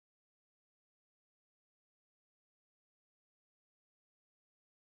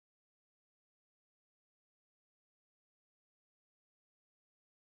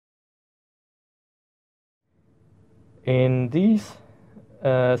In these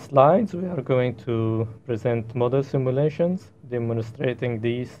slides, we are going to present model simulations demonstrating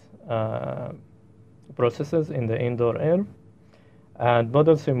these processes in the indoor air. And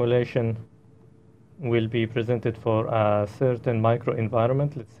model simulation will be presented for a certain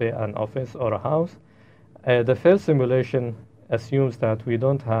microenvironment, let's say an office or a house. The first simulation assumes that we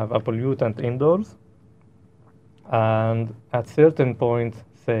don't have a pollutant indoors. And at certain point,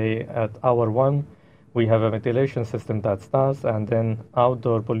 say at hour 1, we have a ventilation system that starts, and then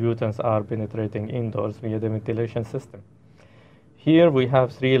outdoor pollutants are penetrating indoors via the ventilation system. Here we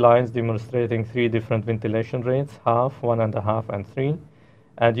have 3 lines demonstrating 3 different ventilation rates, half, 1.5, and 3.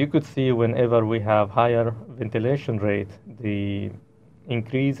 And you could see whenever we have higher ventilation rate, the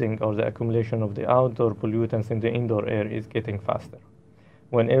increasing or the accumulation of the outdoor pollutants in the indoor air is getting faster.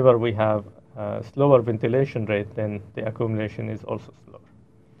 Whenever we have slower ventilation rate, then the accumulation is also slower.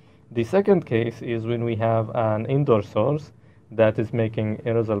 The second case is when we have an indoor source that is making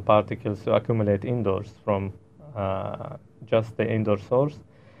aerosol particles to accumulate indoors from just the indoor source.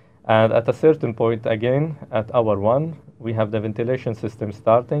 And at a certain point, again, at hour 1, we have the ventilation system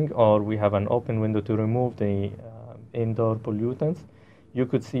starting, or we have an open window to remove the indoor pollutants. You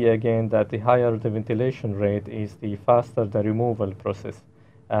could see again that the higher the ventilation rate is, the faster the removal process.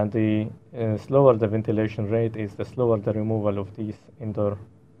 And the slower the ventilation rate is, the slower the removal of these indoor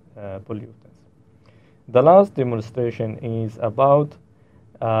pollutants. The last demonstration is about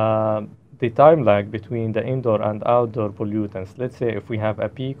the time lag between the indoor and outdoor pollutants. Let's say if we have a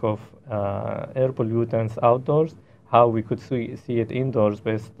peak of air pollutants outdoors, how we could see it indoors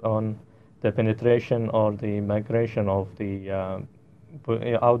based on the penetration or the migration of the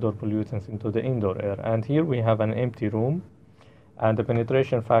outdoor pollutants into the indoor air. And here we have an empty room, and the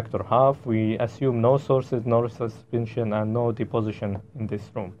penetration factor half. We assume no sources, no suspension, and no deposition in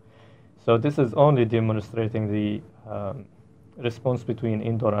this room. So this is only demonstrating the response between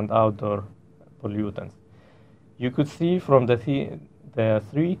indoor and outdoor pollutants. You could see from the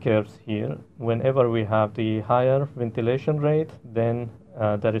 3 curves here, whenever we have the higher ventilation rate, then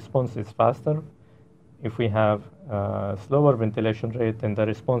the response is faster. If we have slower ventilation rate, then the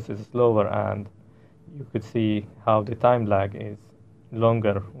response is slower, and you could see how the time lag is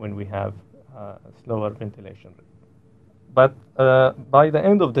longer when we have slower ventilation rate. But by the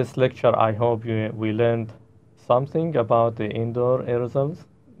end of this lecture, I hope we learned something about the indoor aerosols,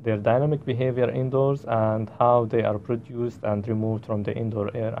 their dynamic behavior indoors, and how they are produced and removed from the indoor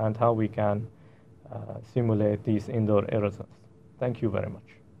air, and how we can simulate these indoor aerosols. Thank you very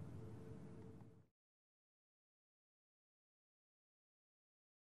much.